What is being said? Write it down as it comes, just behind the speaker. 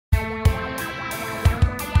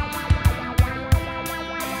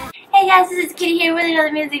guys, this is Kitty here with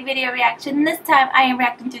another music video reaction. This time I am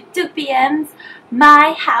reacting to 2PM's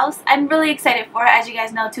My House. I'm really excited for it. As you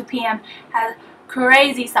guys know, 2PM has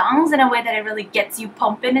crazy songs in a way that it really gets you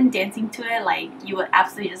pumping and dancing to it. Like, you would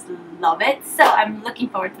absolutely just love it. So I'm looking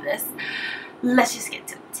forward to this. Let's just get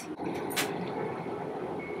to it.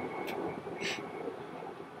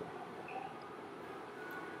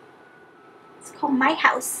 It's called My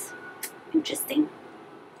House. Interesting.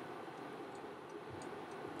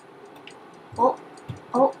 Oh,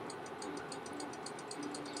 oh.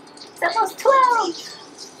 It's almost 12!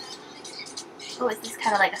 Oh, is this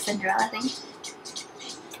kind of like a Cinderella thing?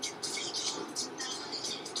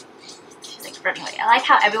 She's like running away. I like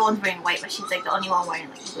how everyone's wearing white, but she's like the only one wearing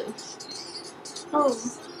like blue. Oh.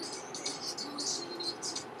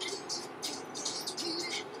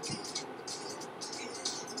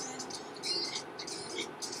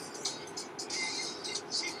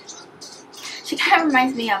 She kind of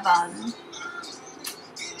reminds me of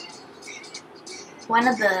one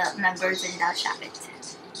of the members in the Shabbat.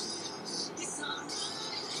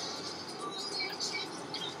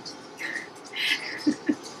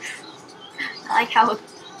 I like how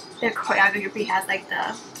their choreography has like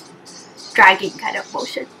the dragging kind of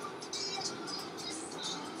motion.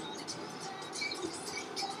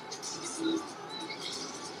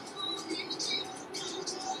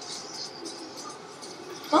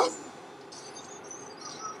 Oh.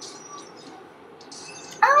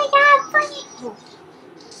 Oh my god, funny! Oh,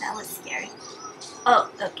 that was scary.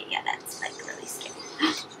 Oh, okay, yeah, that's like really scary.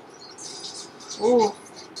 Oh.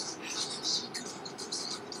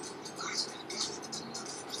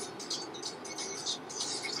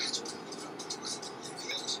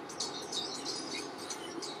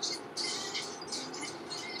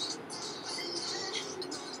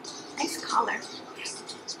 Nice collar.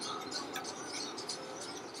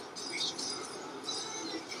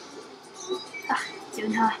 Ah,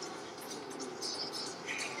 doing hot.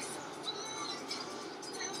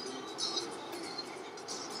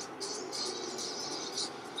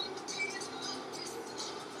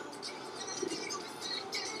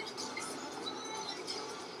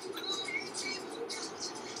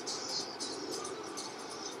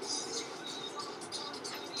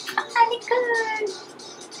 Good.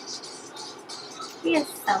 He is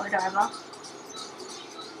so adorable.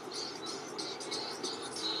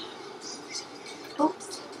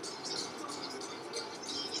 Oops.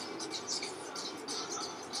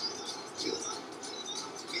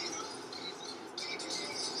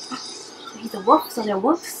 He's a wolf, so they're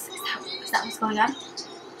wolves. Is that what's going on?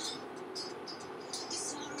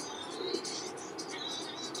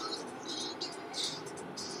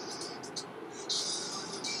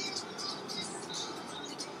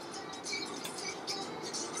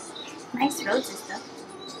 Nice roses though.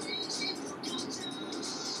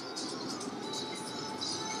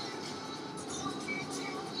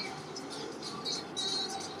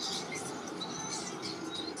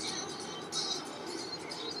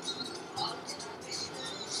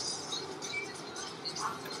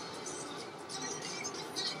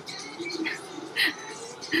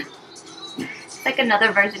 It's like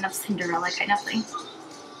another version of Cinderella kind of thing.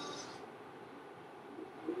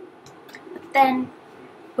 But then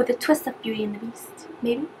with a twist of Beauty and the Beast,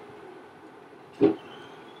 maybe?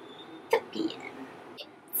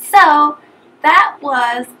 So that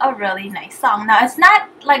was a really nice song. Now it's not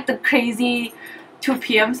like the crazy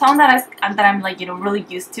 2PM song that I'm like, you know, really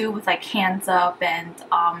used to with like Hands Up and 10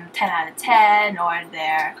 out of 10, or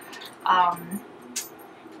their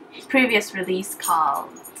previous release called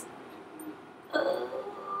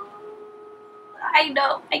I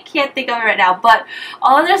know, I can't think of it right now, but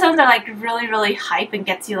all of their songs are like really hype and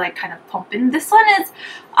gets you like kind of pumping. This one is,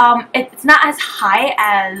 it's not as high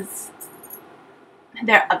as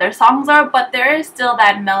their other songs are, but there is still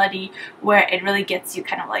that melody where it really gets you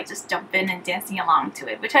kind of like just jumping and dancing along to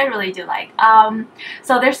it, which I really do like.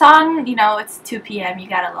 So their song, you know, it's 2PM, you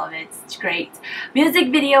gotta love it, it's great.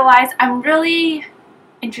 Music video wise, I'm really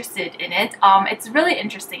interested in it. It's really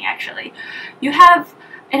interesting actually. You have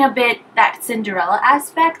in a bit that Cinderella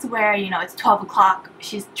aspect where, you know, it's 12 o'clock,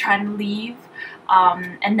 she's trying to leave,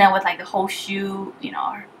 and then with like the whole shoe, you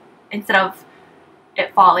know, instead of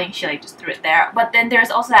it falling, she like just threw it there. But then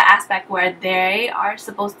there's also that aspect where they are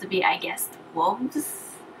supposed to be, I guess,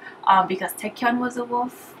 wolves, because Taehyun was a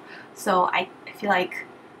wolf. So I feel like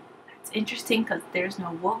it's interesting because there's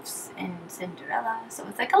no wolves in Cinderella, so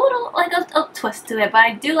it's like a little like a twist to it. But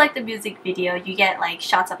I do like the music video. You get like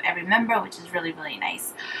shots of every member, which is really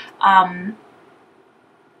nice.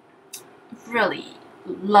 Really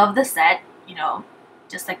love the set, you know,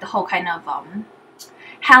 just like the whole kind of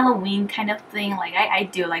Halloween kind of thing. Like I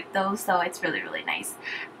do like those, so it's really really nice.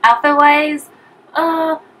 Outfit wise,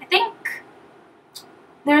 I think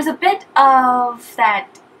there's a bit of that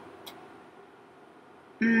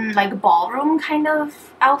like ballroom kind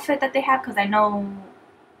of outfit that they have, because I know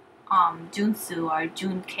Junsu, or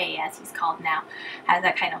Jun K as he's called now, has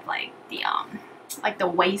that kind of like the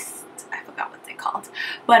waist, I forgot what they're called,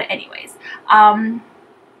 but anyways,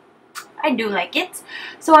 I do like it.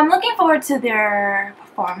 So I'm looking forward to their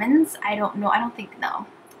performance. I don't know, no,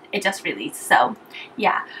 it just released, so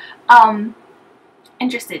yeah,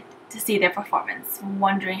 interested to see their performance,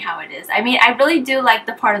 wondering how it is. I mean, I really do like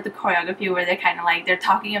the part of the choreography where they're kind of like, they're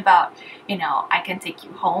talking about, you know, I can take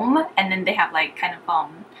you home, and then they have like kind of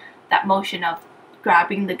that motion of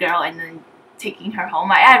grabbing the girl and then taking her home.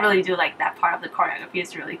 I really do like that part of the choreography.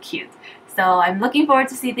 It's really cute. So I'm looking forward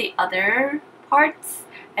to see the other parts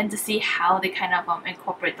and to see how they kind of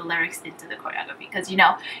incorporate the lyrics into the choreography, because you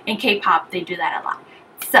know, in K-pop they do that a lot.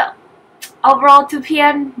 So overall,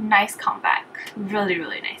 2PM, nice comeback. Really,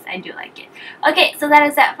 really nice. I do like it. Okay, so that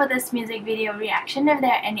is that for this music video reaction. If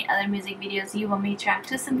there are any other music videos you want me to react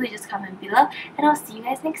to, simply just comment below, and I'll see you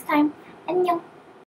guys next time. 안녕!